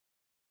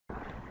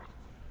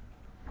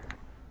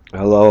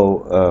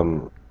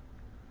Hello,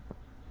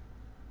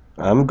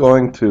 I'm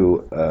going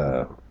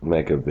to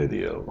make a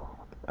video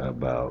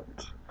about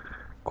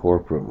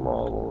corporate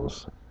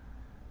models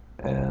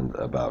and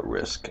about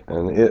risk,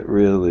 and it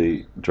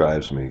really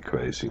drives me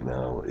crazy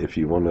now. If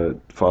you want to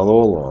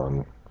follow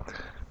along,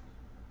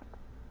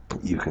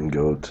 you can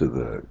go to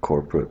the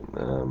corporate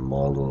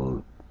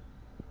model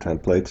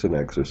templates and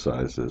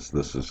exercises.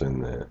 This is in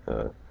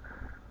the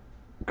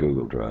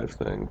Google Drive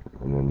thing,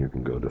 and then you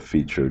can go to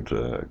featured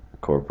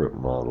corporate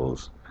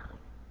models.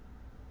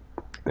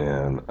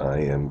 And I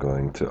am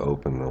going to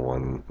open the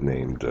one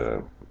named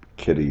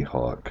Kitty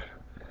Hawk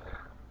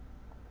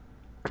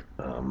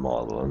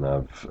model, and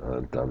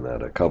I've done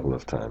that a couple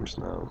of times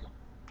now.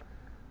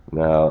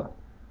 Now,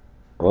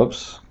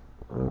 whoops.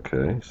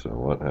 Okay, so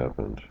what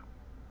happened?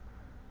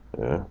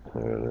 Yeah,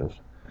 there it is.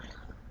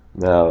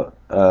 Now,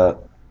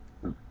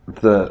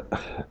 the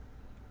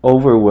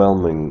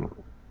overwhelming,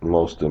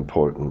 most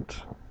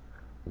important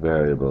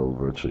variable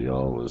virtually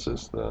always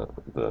is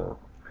the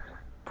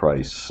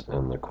price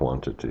and the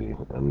quantity,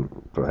 and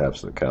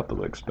perhaps the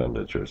capital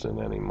expenditures in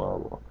any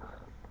model.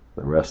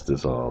 The rest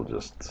is all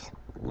just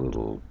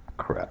little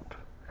crap.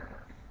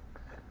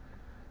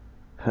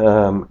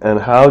 And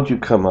how'd you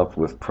come up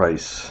with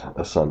price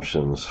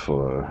assumptions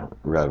for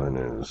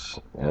revenues?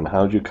 And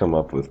how'd you come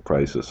up with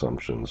price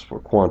assumptions for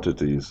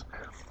quantities?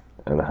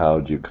 And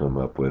how'd you come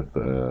up with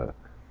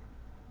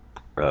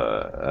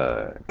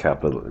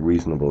capital,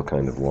 reasonable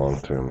kind of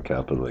long-term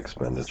capital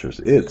expenditures?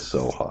 It's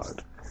so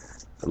hard.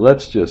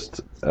 Let's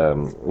just,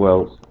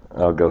 well,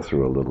 I'll go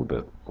through a little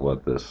bit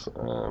what this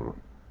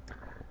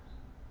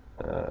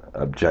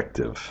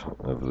objective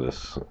of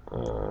this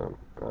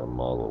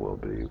model will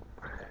be.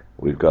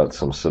 We've got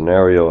some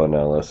scenario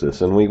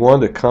analysis, and we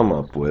want to come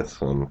up with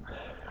some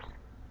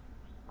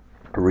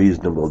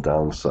reasonable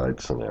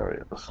downside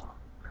scenarios.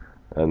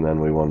 And then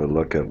we want to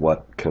look at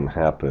what can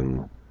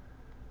happen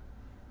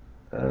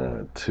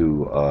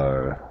to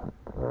our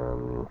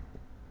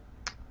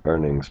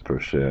earnings per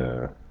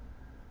share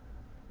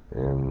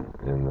in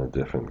the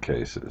different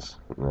cases.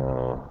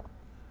 Now,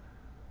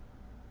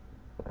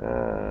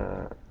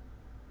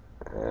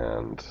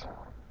 and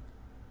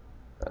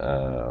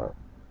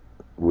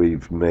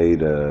we've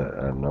made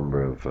a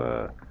number of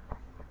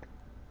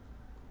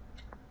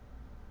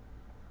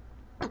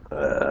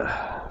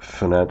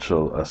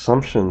financial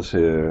assumptions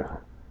here,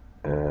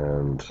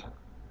 and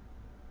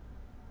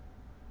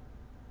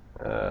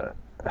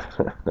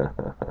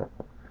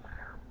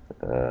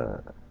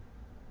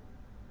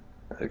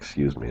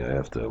excuse me, I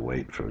have to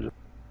wait for.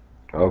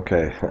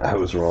 Okay, I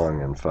was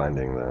wrong in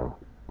finding the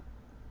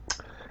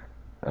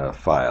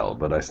file,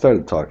 but I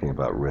started talking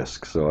about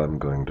risk, so I'm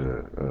going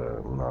to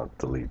not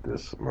delete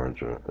this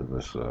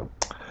this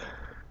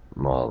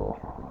model,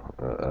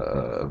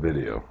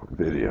 video,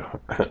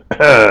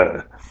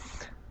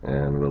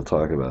 and we'll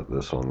talk about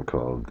this one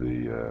called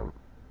the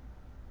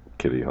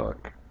Kitty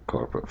Hawk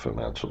Corporate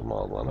Financial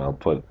Model, and I'll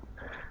put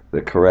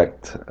the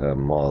correct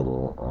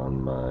model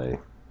on my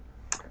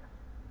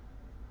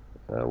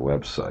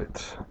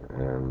website,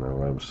 and the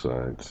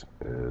website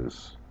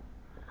is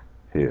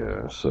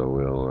here. So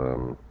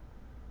we'll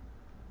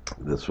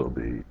this will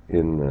be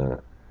in the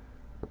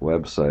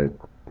website.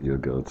 You'll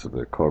go to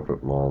the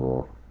corporate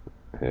model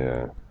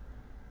here,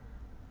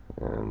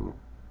 and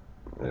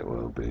it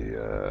will be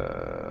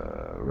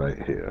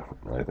right here.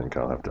 I think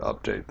I'll have to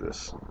update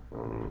this.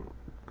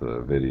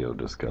 The video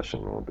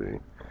discussion will be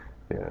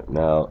here.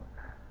 Now,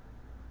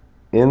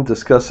 in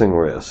discussing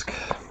risk,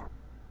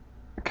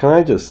 can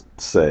I just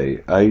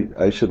say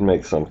I should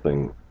make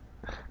something.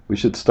 We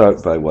should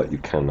start by what you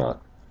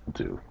cannot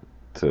do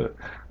to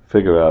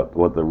figure out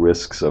what the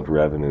risks of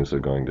revenues are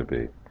going to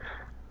be.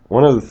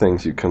 One of the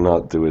things you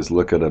cannot do is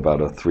look at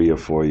about a 3 or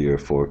 4 year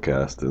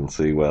forecast and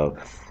see, well,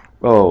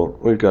 oh,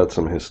 we've got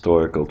some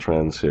historical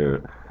trends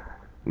here.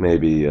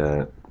 Maybe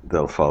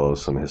they'll follow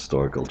some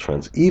historical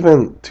trends.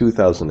 Even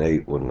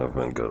 2008 wouldn't have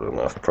been good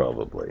enough,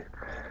 probably.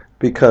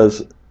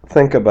 Because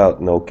think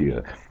about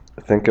Nokia,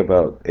 think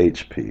about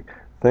HP,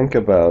 think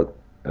about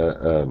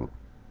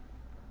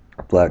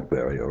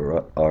BlackBerry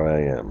or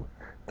RAM.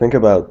 Think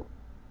about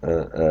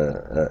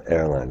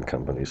airline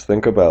companies.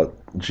 Think about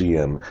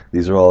GM.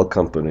 These are all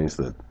companies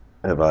that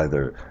have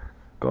either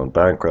gone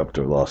bankrupt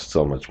or lost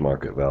so much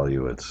market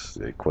value it's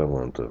the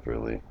equivalent of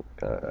really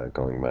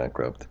going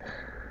bankrupt.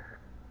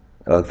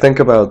 Think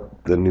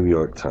about the New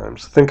York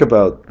Times. Think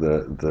about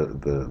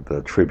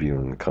the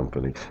Tribune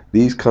company.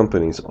 These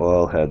companies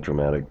all had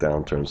dramatic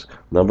downturns.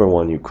 Number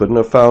one, you couldn't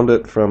have found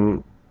it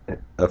from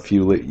a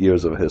few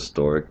years of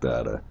historic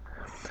data.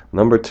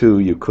 Number two,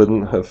 you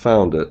couldn't have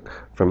found it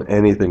from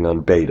anything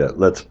on beta.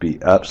 Let's be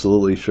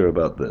absolutely sure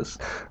about this.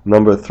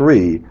 Number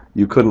three,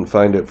 you couldn't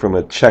find it from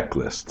a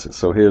checklist.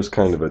 So here's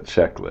kind of a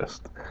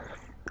checklist.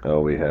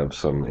 We have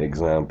some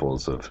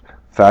examples of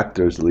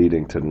factors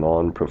leading to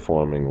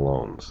non-performing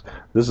loans.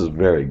 This is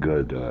very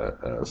good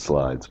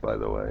slides, by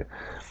the way.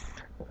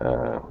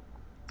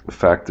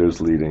 Factors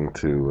leading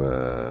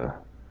to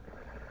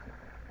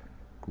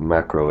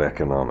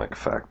macroeconomic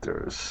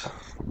factors,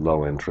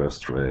 low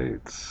interest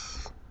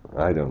rates.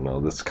 I don't know.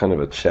 This is kind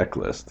of a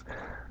checklist.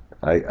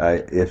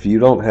 If you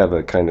don't have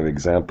a kind of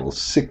example,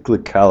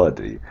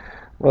 cyclicality.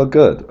 Well,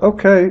 good.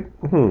 Okay.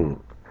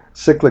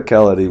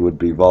 Cyclicality would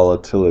be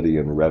volatility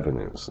in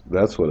revenues.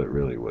 That's what it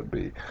really would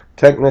be.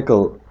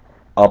 Technical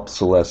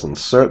obsolescence,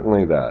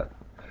 certainly that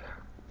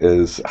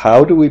is.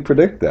 How do we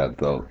predict that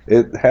though?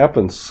 It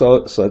happens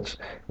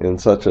in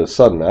such a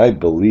sudden. I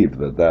believe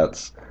that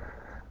that's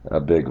a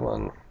big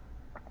one.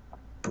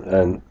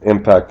 And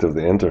impact of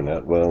the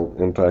internet, well,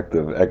 impact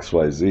of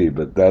XYZ,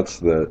 but that's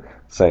the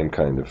same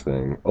kind of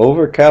thing.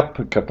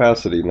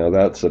 Capacity, now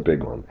that's a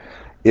big one.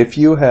 If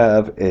you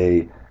have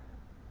a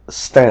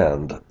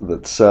stand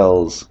that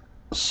sells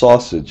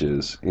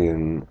sausages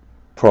in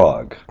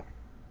Prague,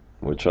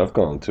 which I've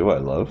gone to, I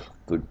love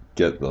to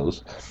get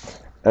those.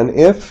 And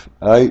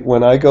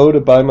when I go to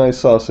buy my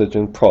sausage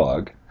in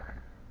Prague,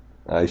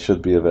 I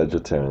should be a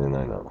vegetarian,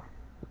 I know.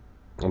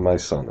 And my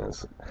son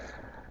is.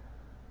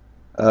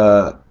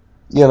 Uh,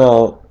 you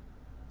know,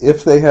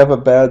 if they have a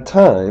bad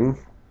time,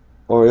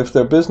 or if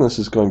their business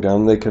is going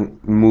down, they can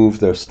move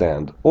their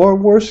stand. Or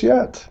worse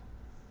yet,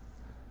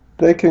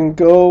 they can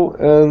go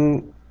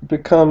and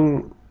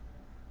become,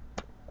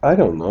 I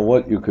don't know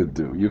what you could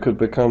do. You could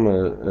become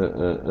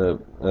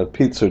a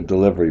pizza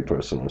delivery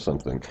person or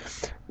something.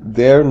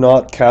 They're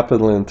not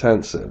capital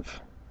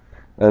intensive.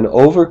 And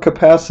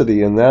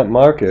overcapacity in that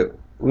market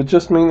would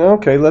just mean,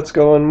 okay, let's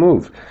go and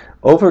move.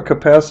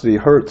 Overcapacity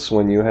hurts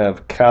when you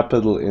have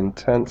capital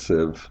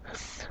intensive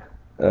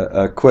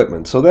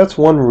equipment. So that's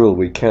one rule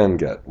we can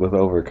get with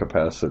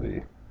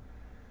overcapacity.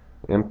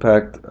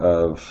 Impact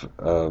of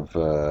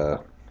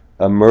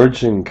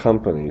emerging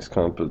companies,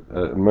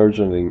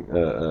 emerging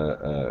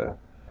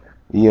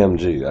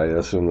EMG. I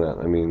assume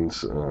that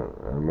means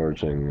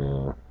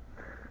emerging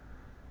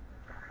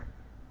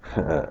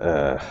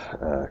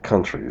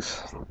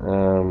countries.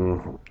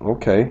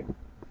 Okay.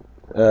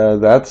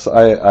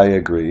 I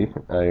agree.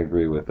 I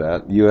agree with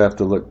that. You have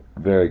to look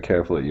very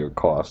carefully at your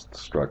cost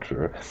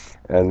structure,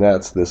 and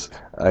that's this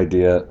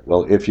idea.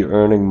 Well, if you're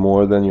earning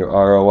more than your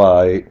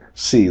ROI,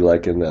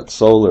 like in that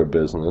solar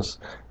business,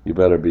 you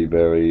better be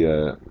very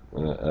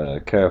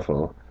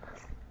careful.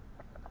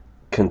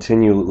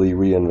 Continually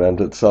reinvent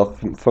itself.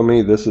 For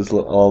me, this is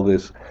all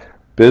this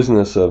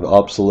business of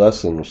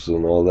obsolescence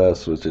and all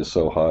this, which is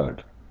so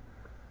hard.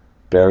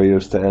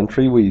 Barriers to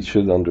entry, we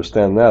should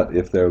understand that.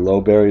 If there are low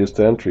barriers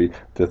to entry,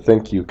 to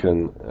think you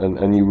can,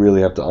 and you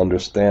really have to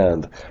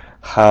understand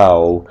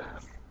how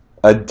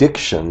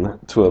addiction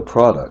to a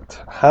product,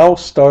 how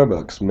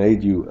Starbucks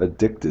made you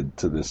addicted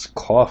to this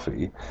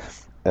coffee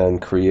and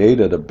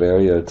created a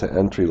barrier to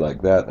entry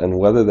like that, and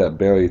whether that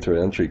barrier to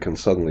entry can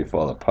suddenly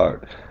fall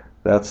apart.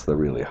 That's the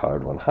really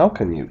hard one. How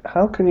can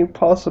you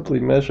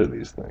possibly measure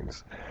these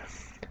things?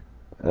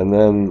 And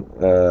then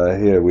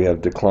here we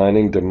have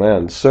declining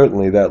demand.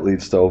 Certainly that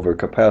leads to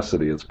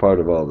overcapacity. It's part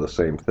of all the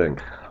same thing.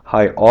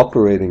 High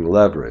operating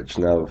leverage.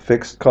 Now,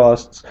 fixed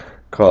costs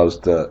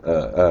caused,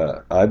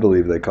 I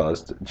believe they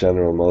caused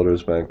General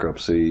Motors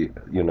bankruptcy,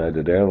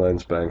 United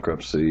Airlines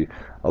bankruptcy,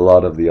 a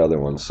lot of the other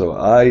ones. So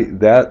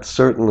that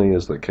certainly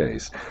is the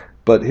case.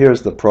 But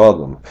here's the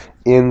problem.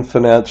 In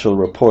financial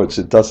reports,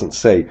 it doesn't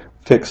say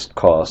fixed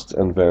costs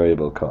and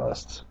variable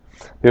costs.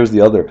 Here's the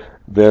other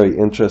very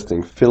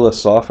interesting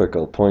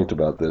philosophical point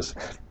about this.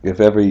 If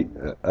every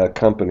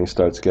company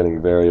starts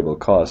getting variable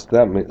costs,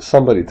 that means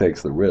somebody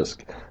takes the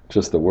risk,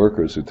 just the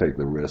workers who take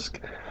the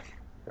risk.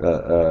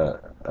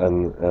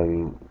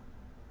 And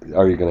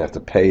are you going to have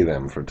to pay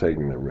them for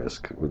taking the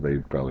risk? Well, they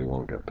probably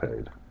won't get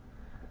paid.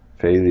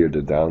 Failure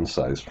to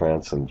downsize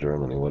France and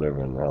Germany,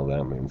 whatever the hell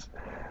that means.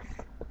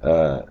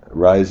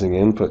 Rising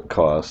input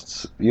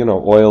costs.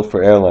 Oil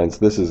for airlines,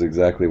 this is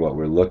exactly what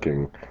we're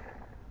looking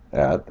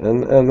at,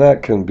 and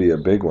that can be a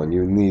big one.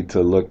 You need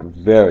to look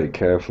very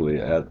carefully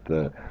at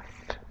the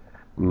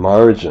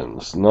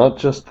margins, not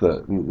just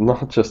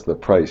the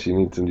price. You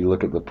need to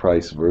look at the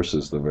price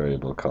versus the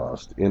variable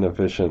cost.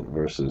 Inefficient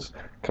versus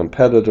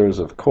competitors,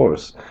 of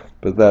course,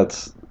 but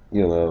that's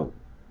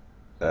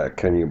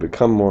can you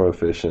become more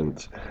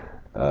efficient?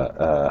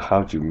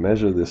 How do you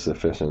measure this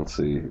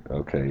efficiency?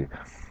 Okay,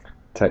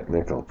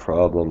 technical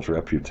problems,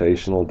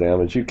 reputational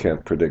damage. You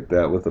can't predict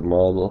that with a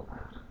model.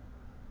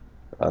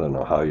 I don't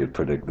know how you'd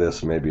predict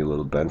this. Maybe a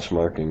little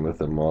benchmarking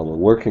with a model.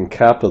 Working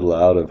capital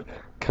out of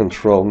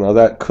control. Now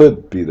that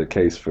could be the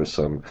case for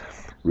some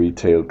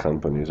retail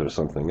companies or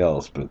something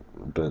else, but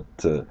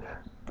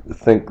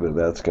think that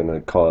that's going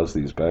to cause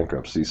these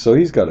bankruptcies. So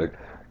he's got a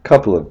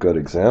couple of good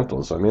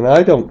examples. I mean,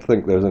 I don't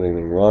think there's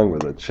anything wrong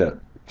with a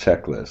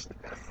checklist.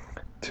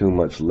 Too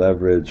much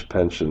leverage,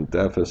 pension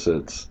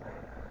deficits.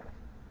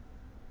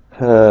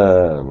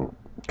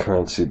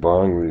 Currency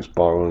borrowing, these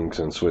borrowings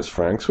in Swiss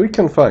francs. We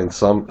can find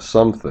some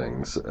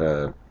things.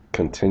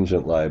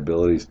 Contingent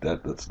liabilities,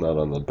 debt that's not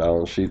on the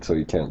balance sheet, so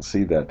you can't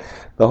see that.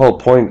 The whole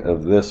point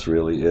of this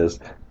really is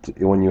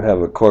when you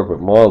have a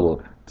corporate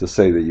model, to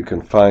say that you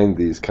can find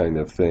these kind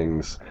of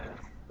things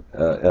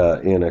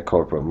in a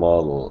corporate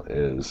model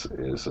is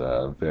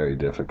very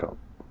difficult.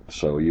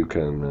 So you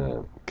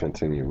can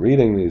continue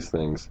reading these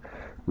things.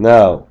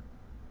 Now,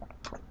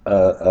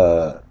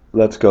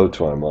 let's go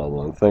to our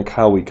model and think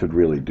how we could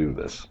really do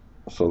this.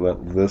 So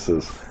that this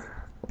is,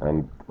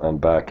 I'm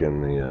back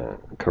in the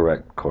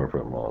correct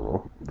corporate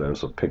model.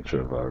 There's a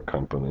picture of our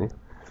company.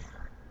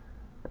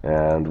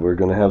 And we're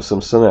going to have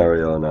some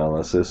scenario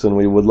analysis, and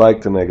we would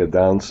like to make a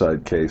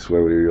downside case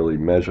where we really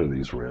measure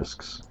these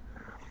risks.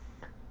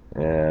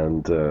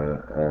 And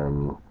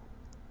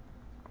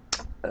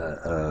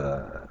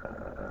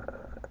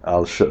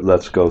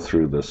let's go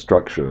through the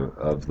structure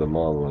of the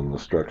model and the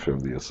structure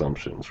of the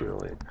assumptions,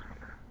 really.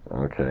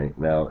 Okay,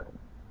 now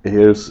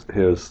this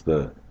is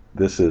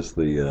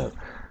the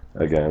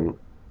again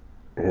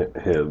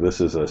here,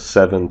 this is a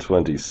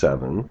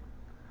 727.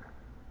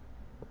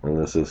 And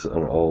this is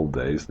in old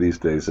days. These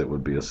days it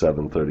would be a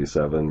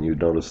 737. You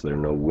notice there are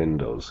no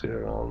windows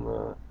here on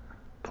the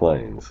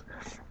planes.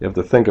 You have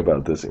to think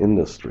about this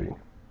industry.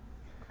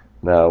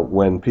 Now,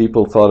 when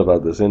people thought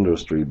about this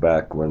industry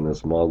back when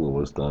this model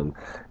was done,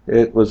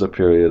 it was a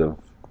period of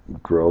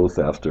growth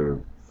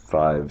after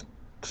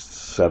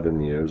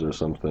 5-7 years or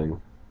something.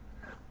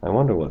 I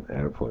wonder what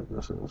airport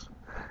this is.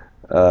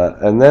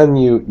 And then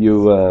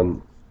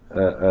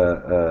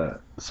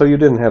so you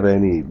didn't have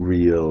any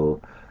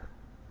real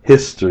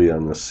history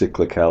on the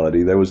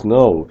cyclicality. There was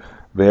no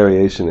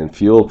variation in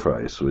fuel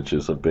price, which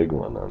is a big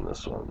one on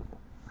this one.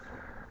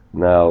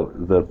 Now,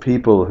 the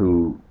people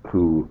who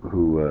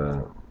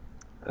were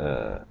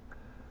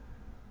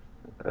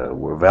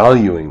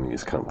valuing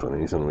these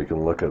companies, and we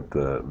can look at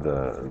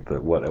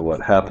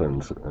what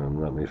happened. And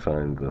let me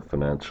find the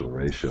financial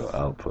ratio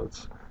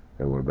outputs.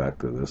 And we're back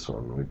to this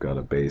one. We've got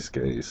a base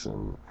case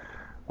and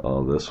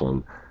all this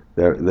one.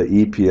 The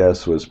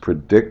EPS was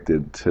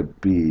predicted to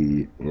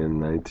be in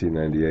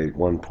 1998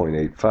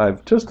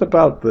 1.85, just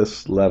about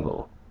this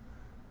level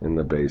in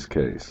the base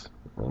case.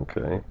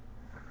 Okay,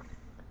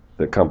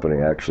 the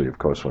company actually, of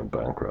course, went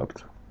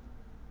bankrupt.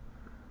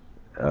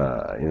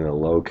 In a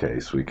low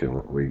case, we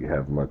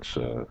have much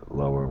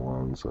lower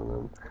ones, and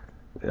then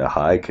a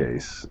high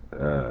case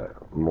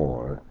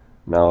more.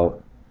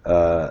 Now,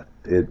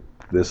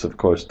 this of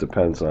course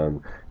depends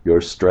on your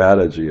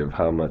strategy of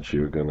how many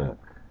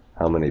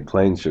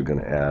planes you're going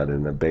to add.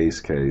 In the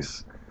base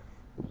case,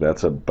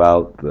 that's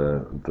about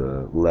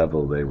the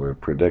level they were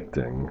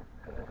predicting.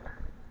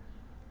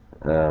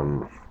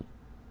 In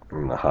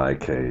the high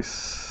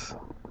case,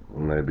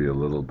 maybe a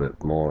little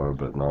bit more,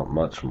 but not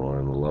much more.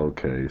 In the low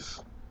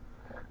case,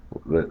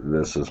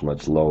 this is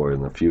much lower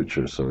in the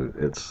future, so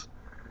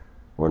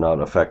we're not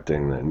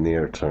affecting the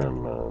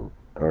near-term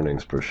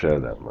earnings per share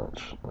that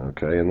much.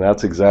 Okay, and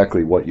that's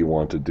exactly what you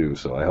want to do.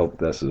 So I hope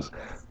this is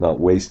not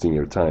wasting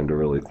your time to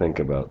really think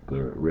about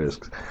the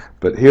risks.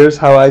 But here's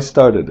how I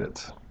started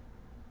it.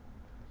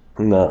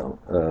 Now,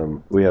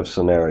 we have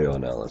scenario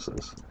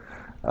analysis.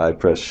 I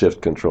press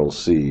Shift Control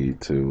C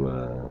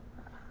to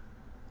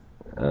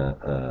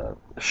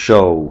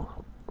show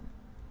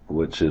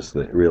which is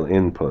the real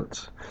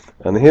inputs.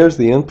 And here's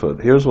the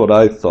input. Here's what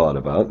I thought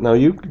about. Now,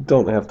 you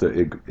don't have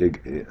to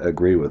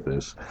agree with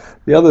this.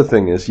 The other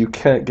thing is you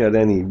can't get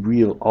any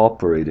real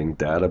operating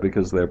data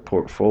because their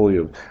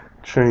portfolio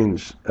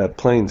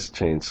planes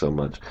change so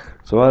much.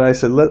 So what I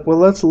said,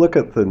 let's look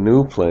at the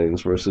new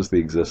planes versus the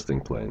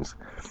existing planes.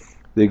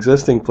 The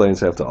existing planes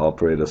have to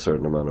operate a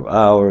certain amount of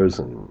hours,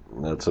 and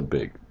that's a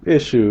big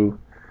issue.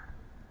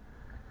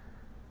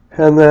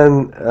 And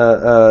then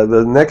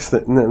the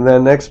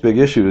next big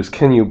issue is,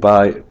 can you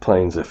buy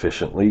planes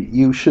efficiently?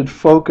 You should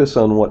focus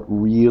on what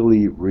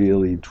really,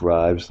 really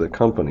drives the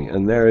company.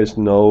 And there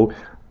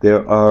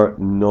are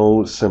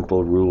no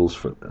simple rules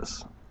for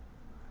this.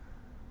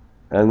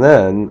 And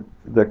then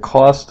the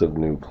cost of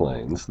new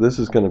planes, this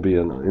is going to be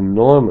an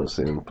enormous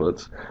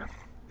input,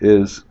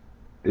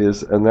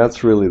 and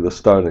that's really the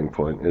starting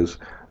point, is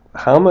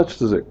how much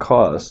does it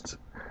cost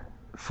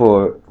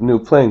for new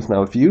planes?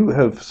 Now, if you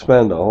have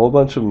spent a whole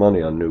bunch of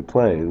money on new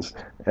planes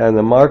and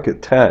the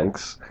market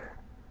tanks,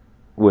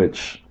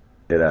 which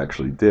it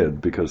actually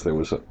did because there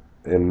was an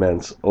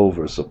immense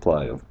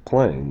oversupply of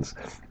planes,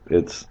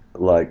 it's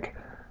like,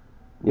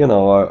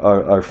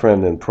 our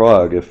friend in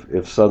Prague,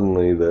 if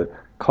suddenly the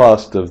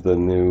cost of the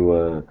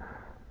new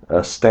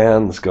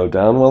stands go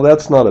down, well,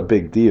 that's not a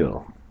big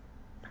deal.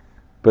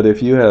 But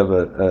if you have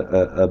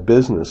a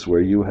business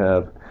where you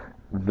have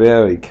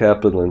very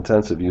capital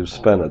intensive, you've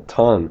spent a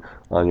ton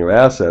on your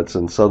assets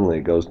and suddenly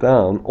it goes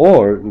down,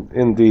 or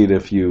indeed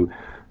if you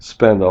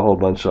spend a whole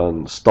bunch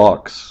on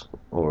stocks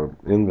or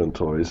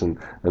inventories and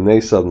they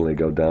suddenly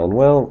go down,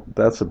 well,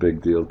 that's a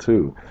big deal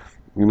too.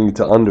 You need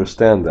to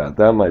understand that.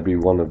 That might be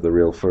one of the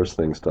real first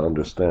things to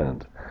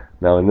understand.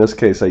 Now, in this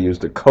case, I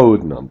used a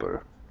code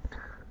number.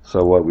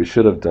 So what we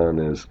should have done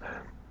is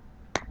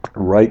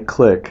right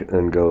click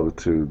and go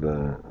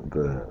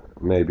to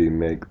maybe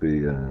make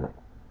the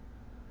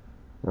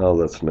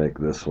let's make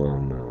this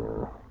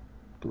one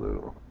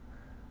blue,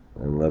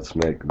 and let's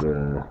make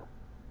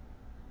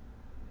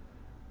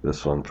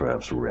this one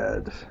perhaps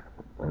red,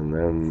 and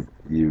then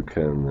you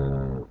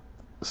can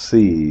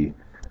see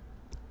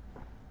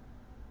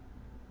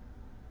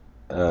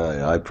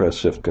I press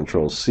Shift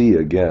Control C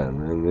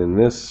again, and in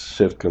this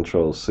Shift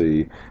Control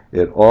C,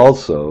 it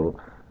also,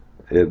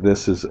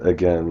 this is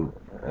again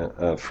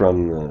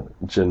from the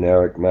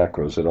generic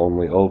macros. It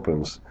only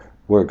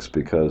works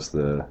because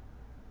the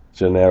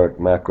generic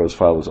macros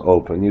file is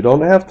open. You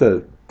don't have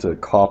to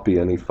copy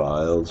any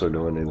files or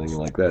do anything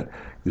like that.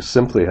 You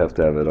simply have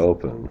to have it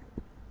open.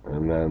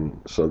 And then,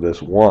 so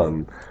this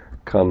one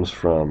comes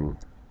from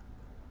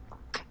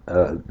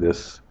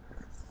this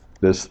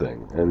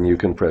thing, and you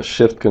can press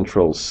Shift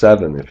Control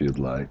 7 if you'd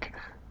like.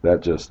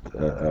 That just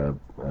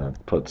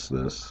puts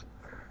this.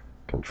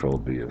 Control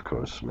B, of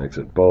course, makes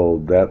it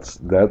bold. That's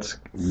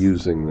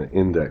using the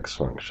index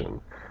function.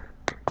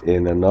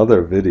 In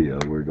another video,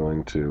 we're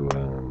going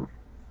to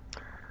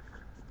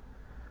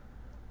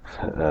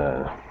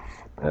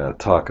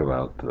talk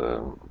about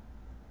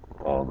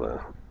all the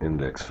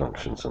index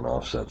functions and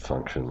offset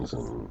functions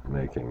and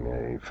making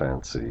a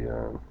fancy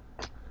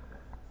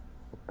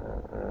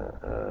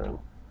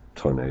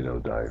tornado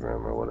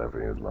diagram or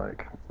whatever you'd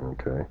like.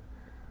 Okay,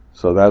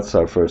 so that's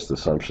our first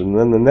assumption. And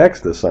then the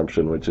next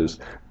assumption, which is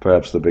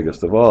perhaps the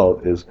biggest of all,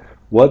 is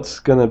what's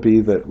going to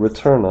be the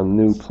return on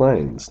new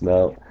planes.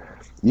 Now,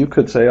 you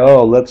could say,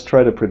 oh, let's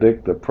try to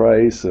predict the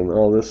price and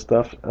all this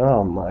stuff.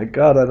 Oh my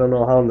God, I don't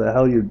know how in the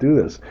hell you do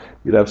this.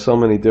 You'd have so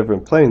many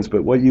different planes.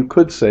 But what you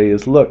could say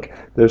is, look,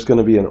 there's going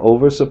to be an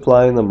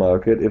oversupply in the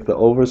market. If the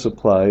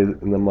oversupply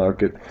in the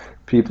market,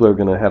 people are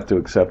going to have to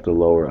accept a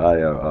lower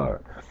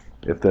IRR.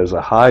 If there's a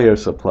higher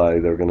supply,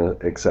 they're going to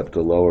accept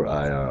a lower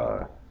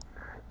IRR.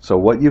 So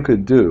what you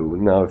could do,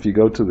 now if you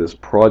go to this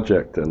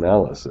project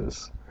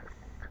analysis,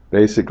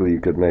 basically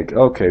you could make,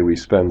 okay, we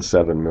spend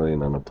 $7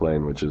 million on a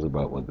plane, which is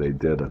about what they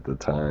did at the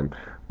time.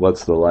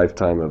 What's the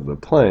lifetime of the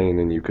plane?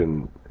 And you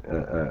can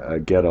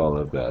get all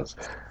of that.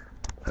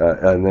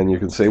 And then you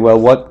can say, well,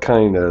 what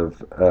kind of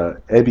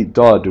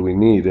EBITDA do we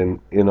need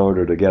in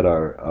order to get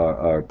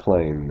our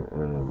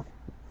plane?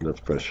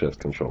 Let's press Shift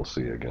Control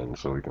C again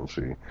so we can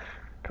see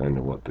kind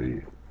of what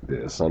the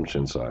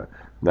assumptions are.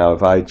 Now,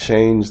 if I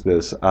change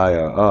this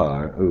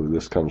IRR, ooh,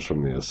 this comes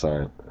from the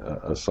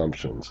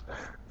assumptions.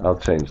 I'll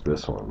change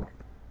this one.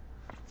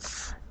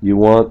 You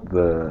want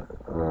the,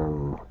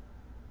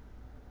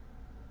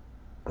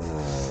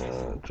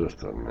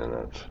 just a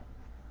minute.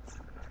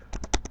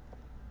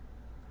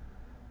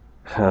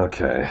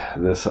 Okay,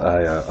 this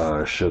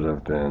IRR should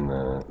have been,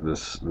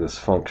 this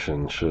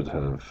function should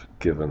have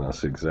given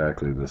us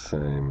exactly the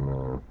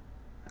same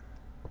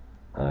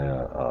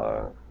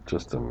IRR.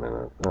 Just a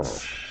minute. Oh,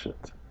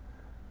 shit.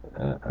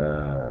 Hang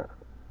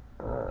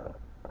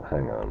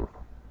on.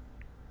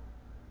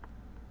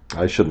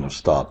 I shouldn't have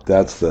stopped.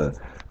 I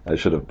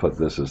should have put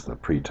this as the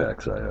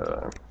pre-tax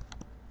IRR.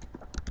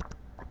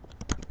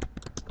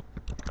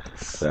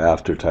 The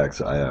after-tax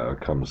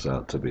IRR comes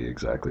out to be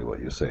exactly what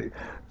you say.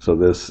 So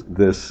this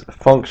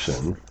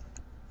function,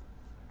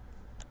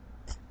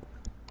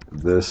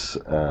 this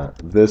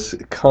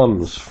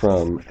comes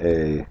from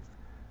a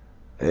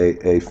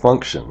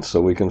function,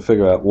 so we can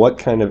figure out what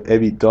kind of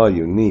EBITDA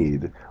you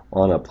need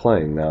on a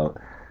plane. Now,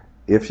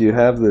 if you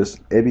have this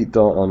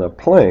EBITDA on a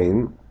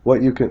plane,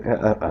 what you can,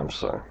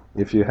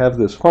 if you have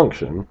this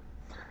function,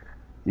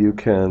 you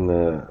can,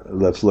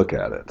 let's look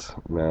at it.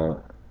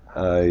 Now,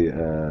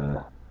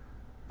 I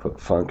put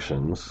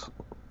functions,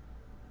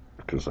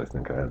 because I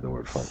think I had the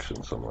word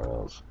function somewhere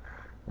else.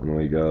 And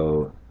we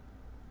go,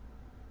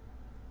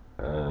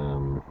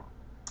 got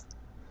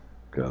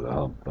a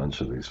whole bunch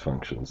of these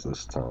functions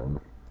this time.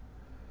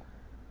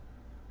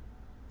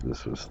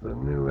 This was the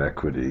new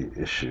equity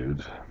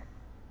issued.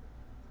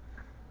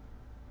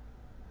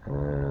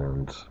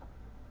 And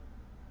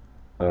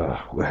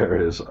where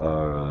is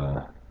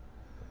our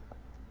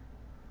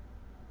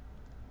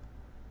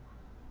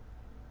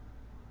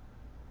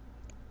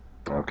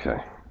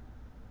okay,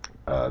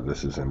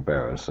 this is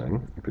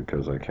embarrassing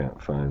because I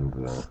can't find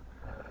the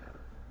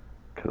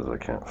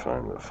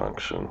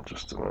function.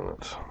 Just a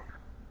minute.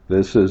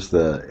 This is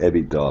the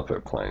EBITDA per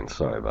plane.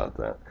 Sorry about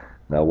that.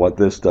 Now what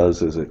this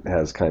does is it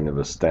has kind of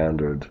a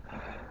standard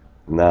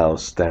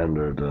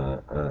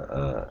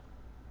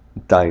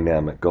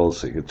dynamic goal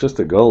seek. It's just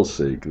a goal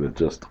seek that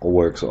just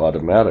works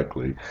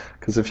automatically,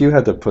 because if you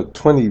had to put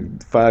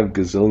 25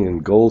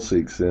 gazillion goal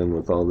seeks in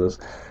with all this,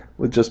 it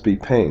would just be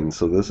pain.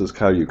 So this is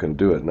how you can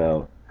do it.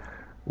 Now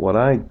what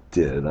I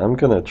did, I'm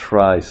going to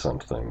try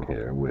something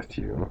here with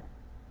you.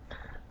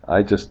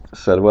 I just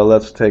said, well,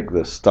 let's take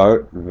the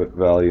start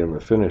value and the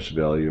finish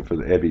value for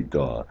the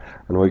EBITDA,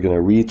 and we're going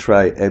to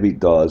retry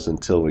EBITDAs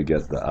until we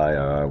get the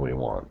IRR we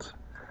want.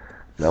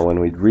 Now when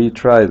we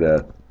retry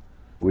that,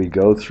 we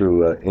go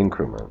through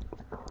increment,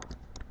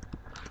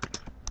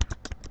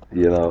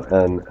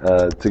 and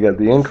to get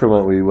the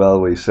increment, we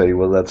say,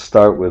 well, let's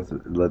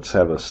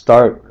have a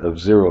start of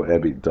 0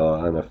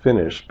 EBITDA and a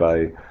finish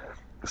by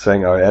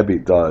saying our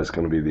EBITDA is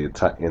going to be the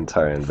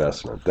entire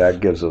investment. That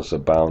gives us a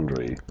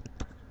boundary.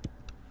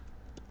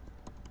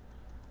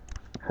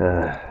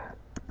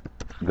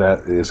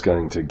 That is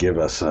going to give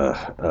us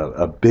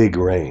a big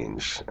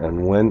range,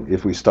 and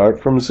if we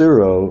start from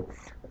 0,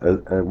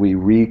 we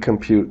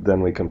recompute,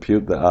 then we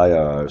compute the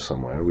IRR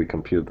somewhere. We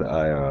compute the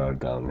IRR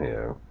down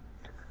here.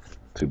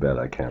 Too bad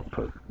I can't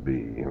put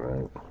B,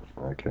 right?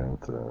 I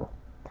can't.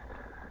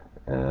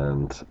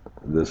 And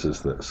this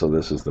is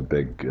the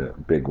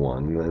big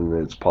one,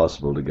 and it's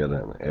possible to get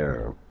an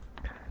error.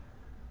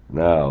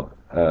 Now,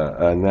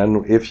 and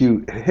then if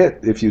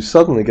you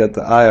suddenly get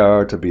the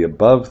IRR to be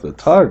above the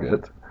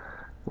target,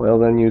 well,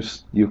 then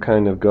you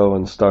kind of go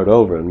and start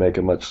over and make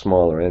a much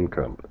smaller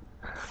income.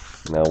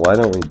 Now, why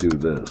don't we do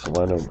this?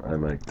 Why don't I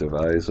make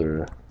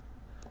divisor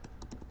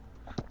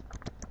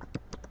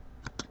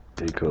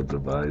equal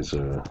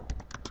divisor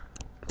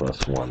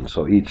plus 1.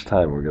 So each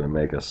time we're going to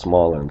make a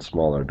smaller and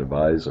smaller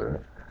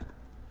divisor.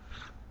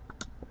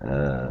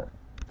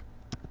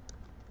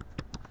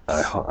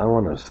 I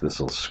wonder if this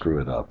will screw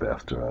it up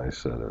after I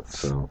said it.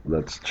 So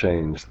let's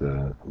change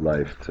the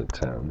life to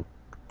 10.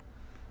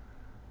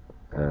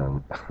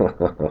 And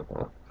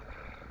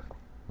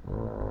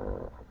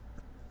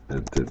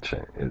it did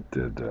change. It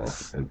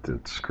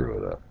did screw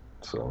it up.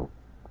 So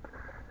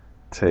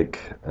take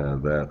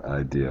that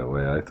idea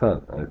away. I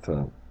thought.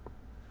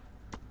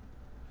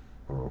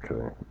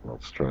 Okay,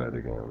 let's try it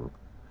again.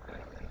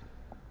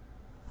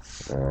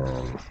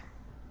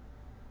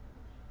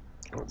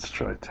 Let's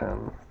try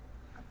 10.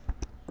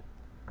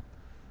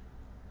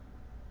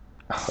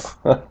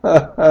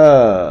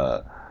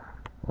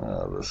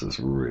 Oh, this is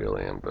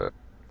really embarrassing.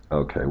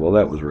 Okay, well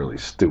that was really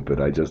stupid.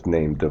 I just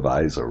named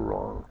divisor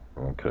wrong.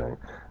 Okay,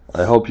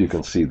 I hope you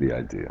can see the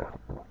idea.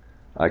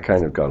 I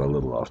kind of got a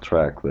little off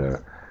track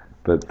there,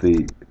 but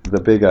the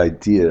big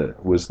idea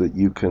was that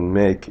you can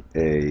make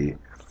a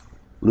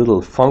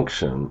little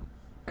function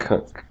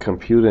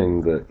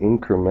computing the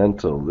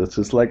incremental. This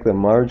is like the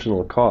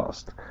marginal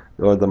cost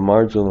or the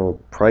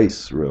marginal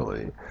price,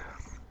 really.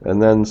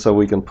 And then so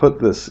we can put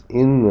this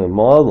in the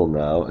model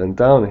now, and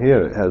down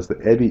here it has the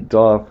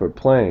EBITDA for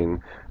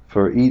plane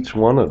for each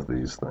one of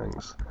these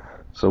things.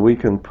 So we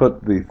can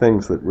put the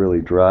things that really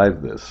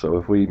drive this. So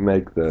if we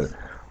make the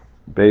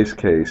base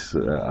case,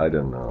 I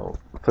don't know,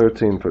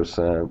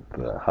 13%,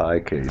 the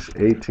high case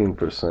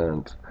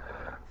 18%,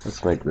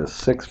 let's make this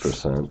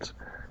 6%.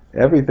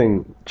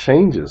 Everything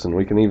changes, and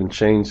we can even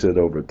change it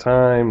over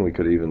time. We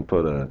could even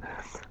put a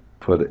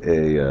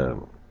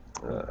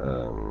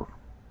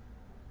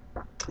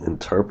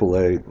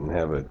interpolate and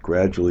have it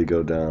gradually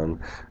go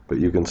down. But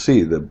you can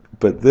see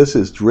but this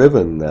is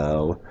driven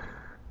now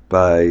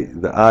by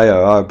the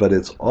IRR, but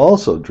it's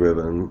also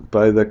driven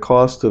by the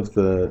cost of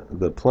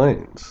the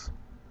planes.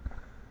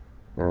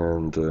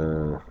 And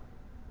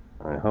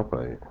I hope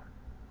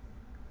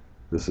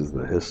this is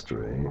the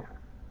history.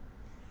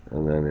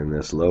 And then in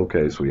this low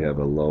case we have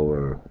a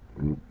lower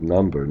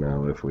number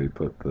now. If we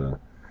put the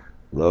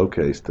low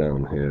case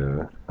down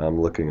here,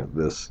 I'm looking at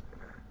this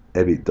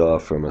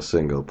EBITDA from a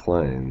single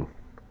plane.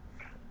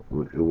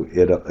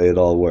 It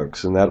all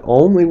works, and that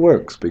only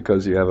works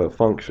because you have a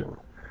function.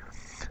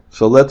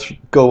 So let's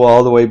go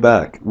all the way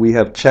back. We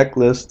have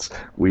checklists,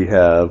 we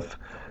have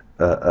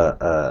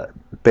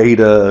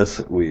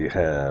betas, we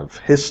have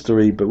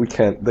history, but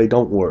they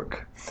don't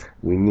work.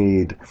 We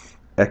need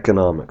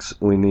economics.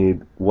 We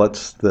need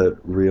what's the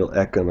real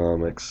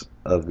economics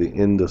of the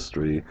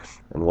industry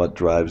and what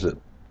drives it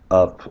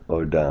up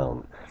or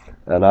down.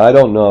 And I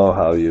don't know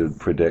how you'd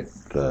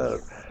predict the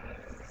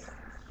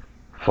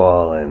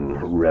fall in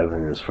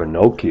revenues for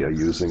Nokia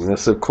using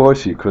this. Of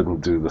course you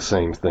couldn't do the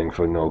same thing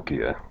for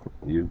Nokia.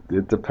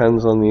 It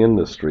depends on the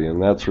industry,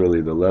 and that's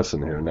really the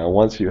lesson here. Now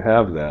once you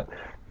have that,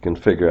 you can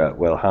figure out,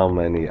 well, how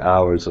many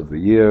hours of the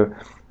year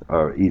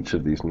are each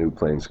of these new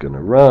planes going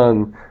to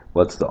run?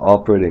 What's the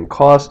operating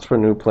cost for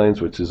new planes,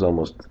 which is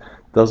almost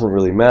doesn't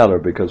really matter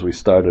because we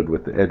started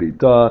with the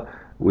EBITDA.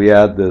 We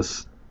add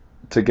this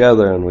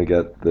together and we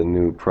get the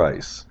new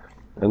price,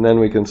 and then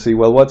we can see,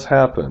 well, what's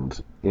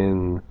happened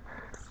to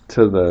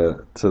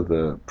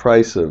the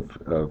price of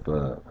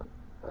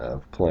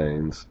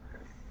planes,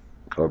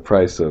 or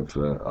price of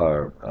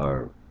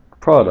our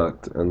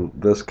product. And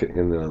this,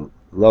 in the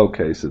low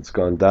case, it's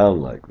gone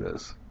down like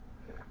this.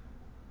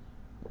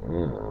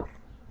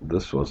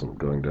 This wasn't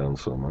going down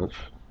so much.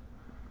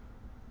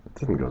 It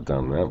didn't go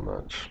down that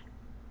much.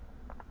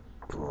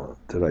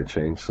 Did I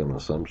change some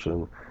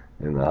assumption?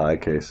 In the high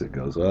case it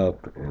goes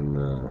up. In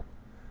the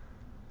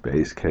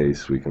base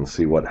case we can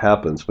see what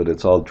happens, but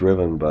it's all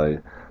driven by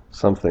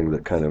something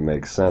that kind of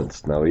makes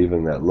sense. Now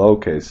even that low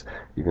case,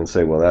 you can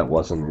say, well, that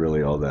wasn't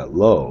really all that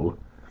low,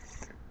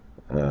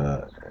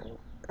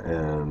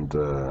 and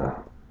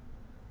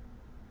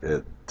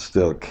it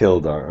still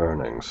killed our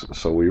earnings.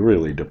 So we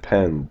really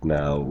depend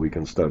now. We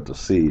can start to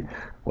see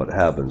what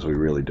happens. We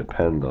really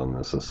depend on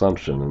this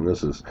assumption, and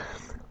this is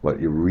what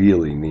you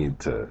really need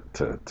to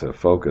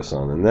focus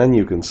on. And then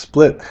you can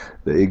split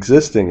the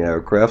existing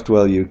aircraft.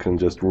 Well, you can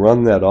just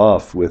run that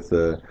off with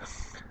the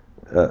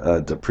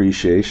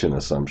depreciation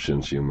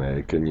assumptions you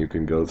make, and you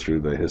can go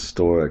through the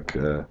historic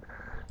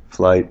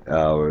flight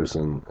hours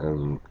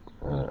and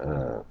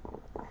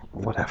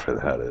whatever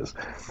that is.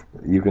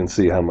 You can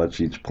see how much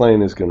each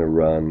plane is going to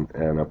run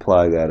and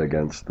apply that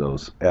against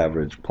those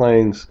average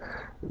planes,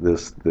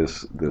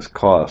 this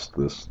cost,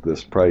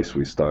 this price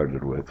we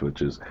started with,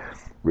 which is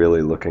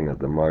really looking at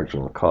the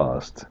marginal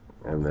cost,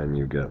 and then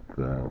you get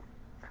the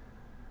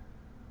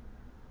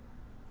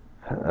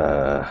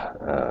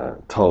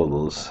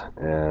totals.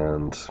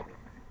 And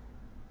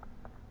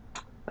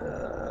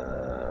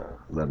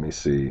let me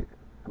see,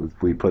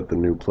 we put the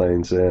new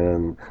planes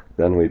in,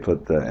 then we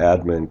put the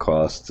admin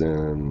costs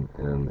in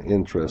and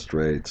interest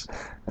rates,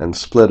 and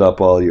split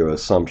up all your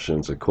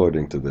assumptions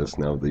according to this.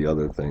 Now the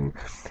other thing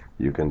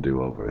you can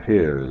do over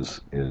here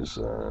is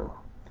you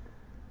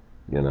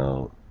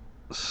know,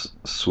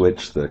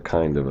 switch the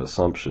kind of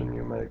assumption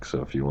you make.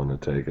 So if you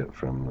want to take it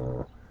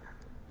from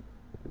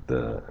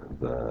the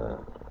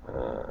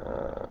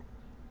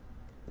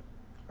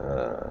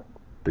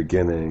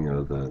beginning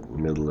or the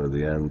middle or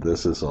the end,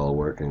 this is all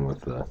working with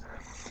the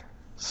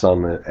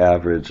sum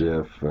average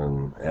if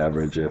and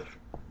average if,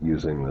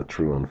 using the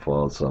true and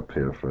false up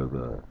here for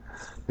the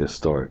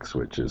historic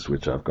switches,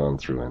 which I've gone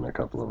through in a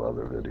couple of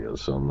other videos,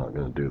 so I'm not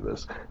going to do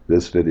this.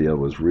 This video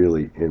was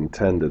really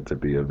intended to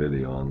be a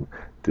video on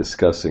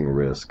discussing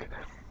risk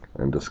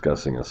and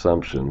discussing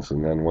assumptions,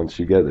 and then once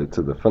you get it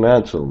to the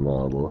financial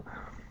model,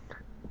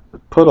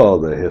 put all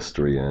the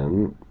history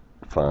in,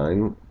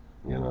 fine,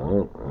 you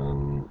know,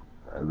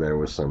 and there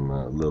were some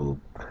little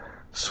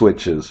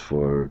switches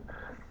for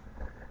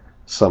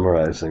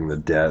summarizing the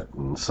debt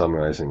and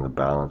summarizing the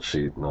balance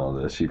sheet and all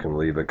this. You can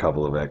leave a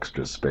couple of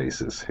extra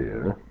spaces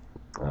here.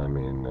 I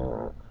mean,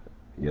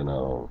 you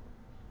know,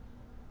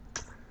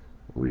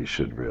 we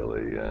should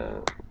really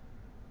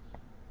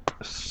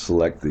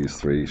select these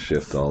three,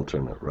 shift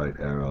alternate right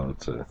arrow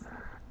to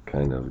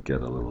kind of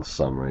get a little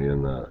summary.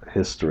 And the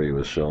history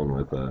was shown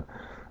with a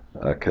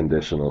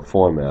conditional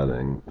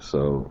formatting.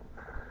 So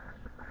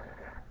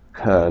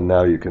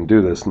now you can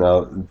do this.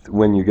 Now,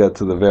 when you get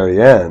to the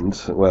very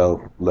end,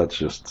 well, let's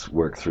just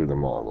work through the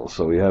model.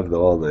 So we have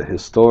all the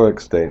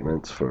historic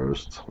statements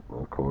first,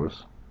 of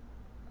course.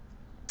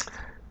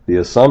 The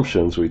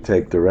assumptions we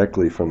take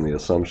directly from the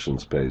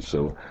assumptions page.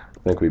 So I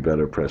think we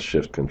better press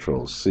Shift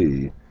Control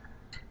C.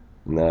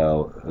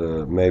 Now,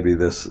 maybe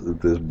this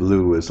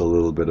blue is a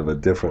little bit of a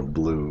different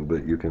blue,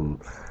 but you can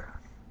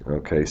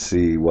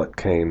see what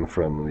came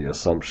from the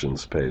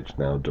assumptions page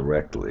now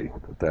directly.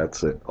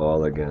 That's it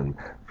all again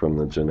from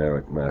the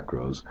generic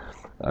macros.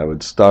 I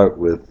would start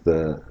with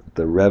the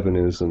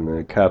revenues and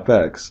the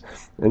capex,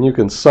 and you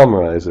can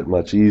summarize it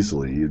much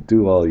easily. You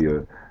do all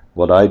your,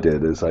 what I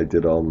did is I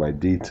did all my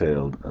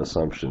detailed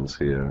assumptions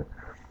here,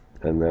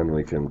 and then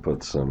we can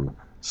put some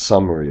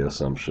summary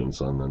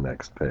assumptions on the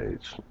next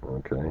page.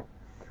 Okay,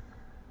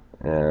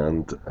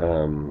 and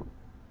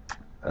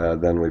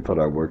then we put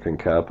our working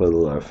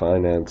capital, our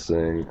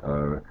financing,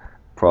 our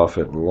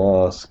profit and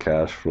loss,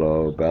 cash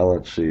flow,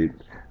 balance sheet,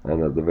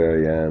 and at the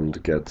very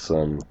end get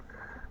some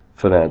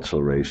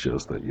financial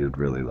ratios that you'd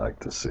really like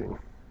to see.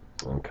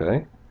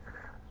 Okay,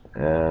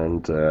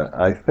 and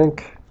I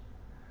think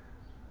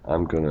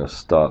I'm going to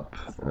stop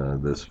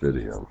this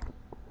video.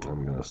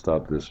 I'm going to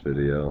stop this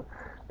video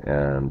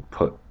and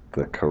put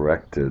the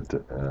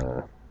corrected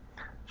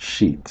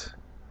sheet,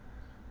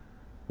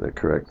 the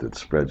corrected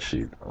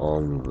spreadsheet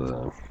on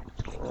the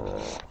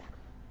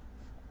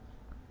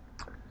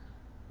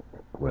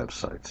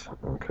website.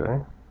 Okay.